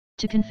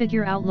To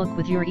configure Outlook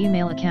with your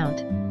email account,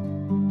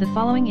 the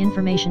following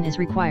information is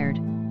required: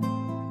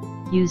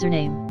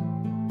 username,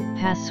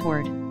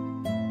 password,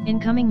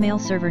 incoming mail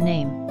server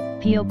name,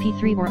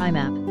 POP3 or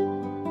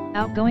IMAP,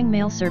 outgoing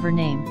mail server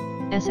name,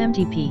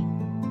 SMTP,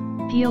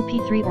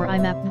 POP3 or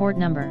IMAP port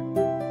number,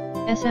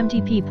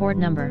 SMTP port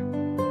number,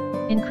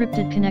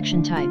 encrypted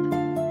connection type.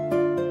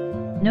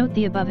 Note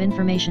the above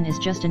information is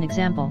just an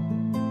example.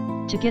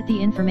 To get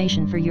the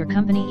information for your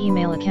company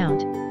email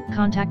account,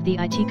 contact the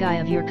IT guy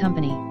of your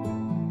company.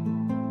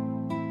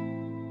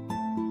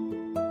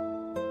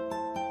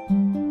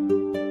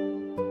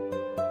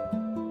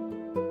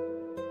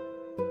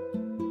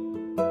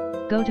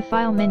 Go to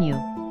File menu.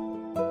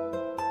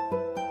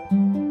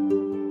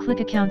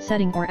 Click Account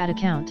Setting or Add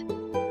Account.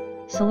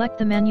 Select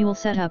the manual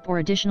setup or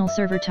additional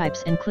server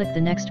types and click the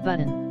Next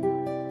button.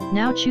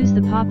 Now choose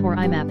the POP or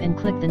IMAP and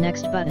click the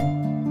Next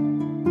button.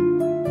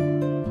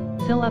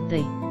 Fill up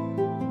the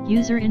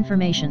user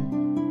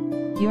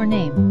information, your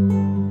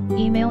name,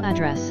 email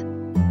address.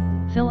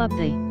 Fill up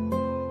the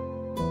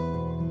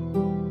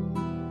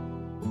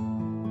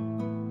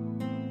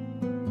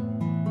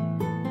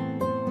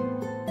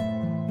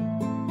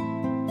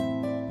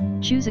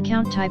choose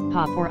account type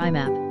POP or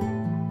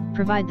IMAP.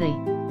 Provide the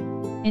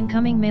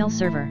incoming mail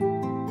server,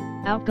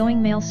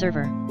 outgoing mail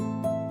server.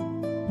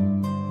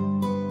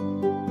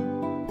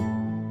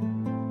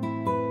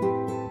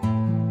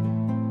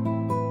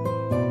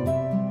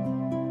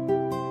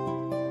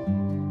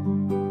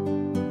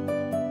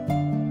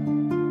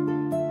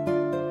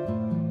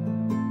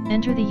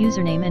 Enter the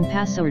username and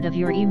password of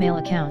your email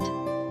account.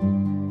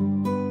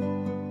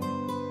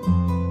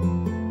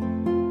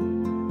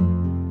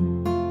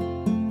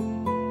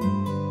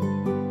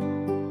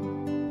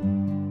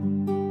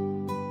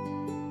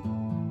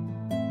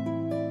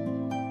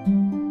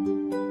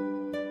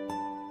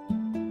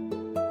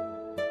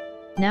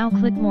 Now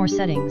click More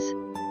Settings.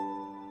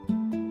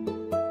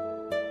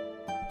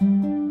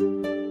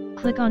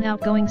 Click on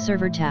Outgoing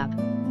Server tab.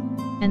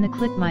 And the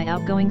Click My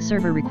Outgoing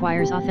Server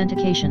requires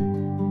authentication.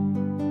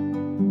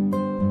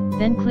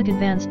 Then click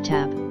Advanced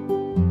tab.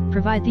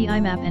 Provide the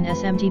IMAP and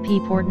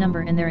SMTP port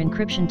number and their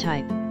encryption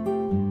type.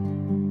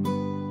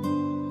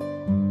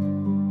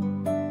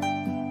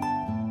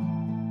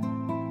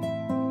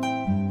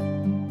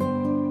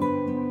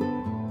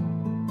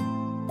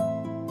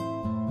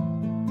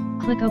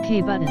 Click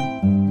OK button.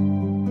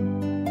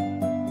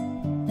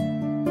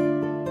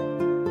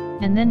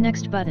 And then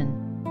Next button.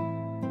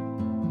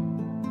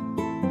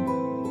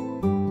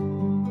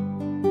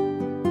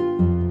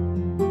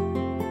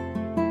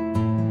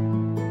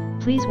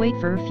 Please wait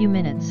for a few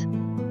minutes.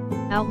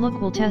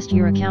 Outlook will test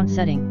your account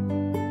setting.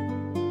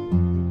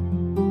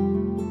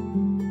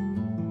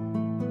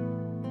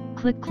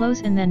 Click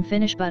Close and then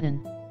Finish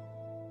button.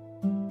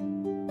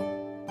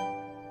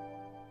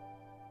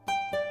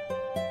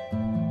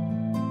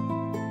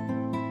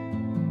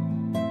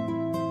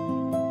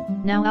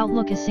 Now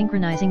Outlook is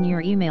synchronizing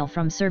your email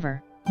from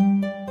server.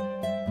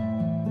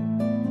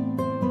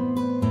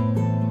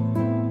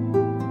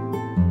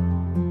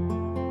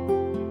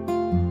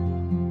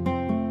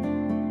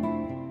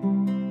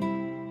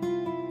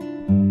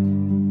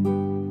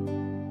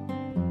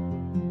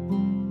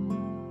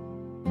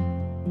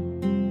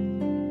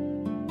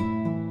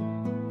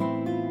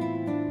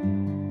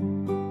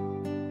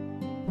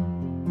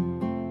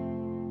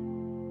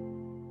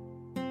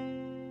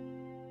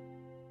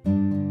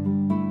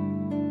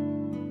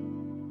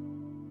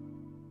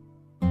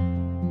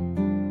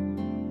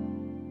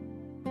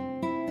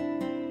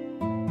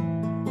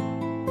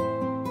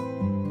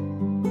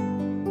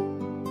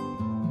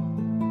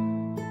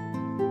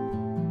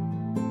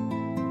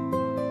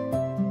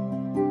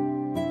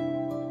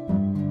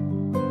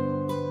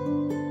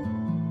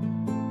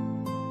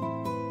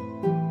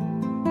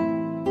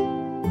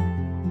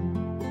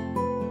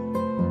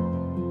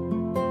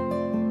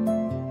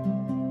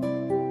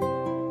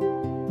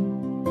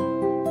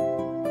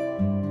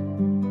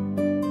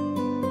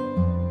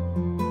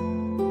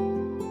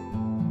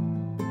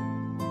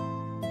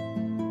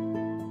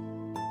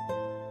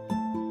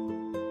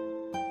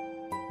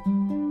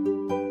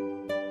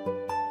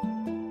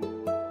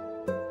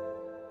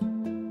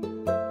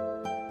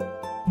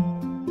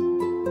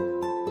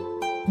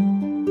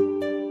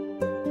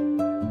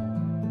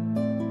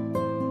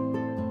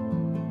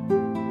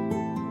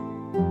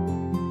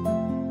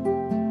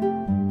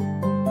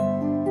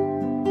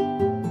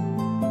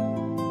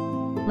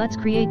 Let's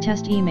create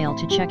test email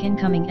to check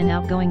incoming and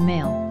outgoing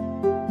mail.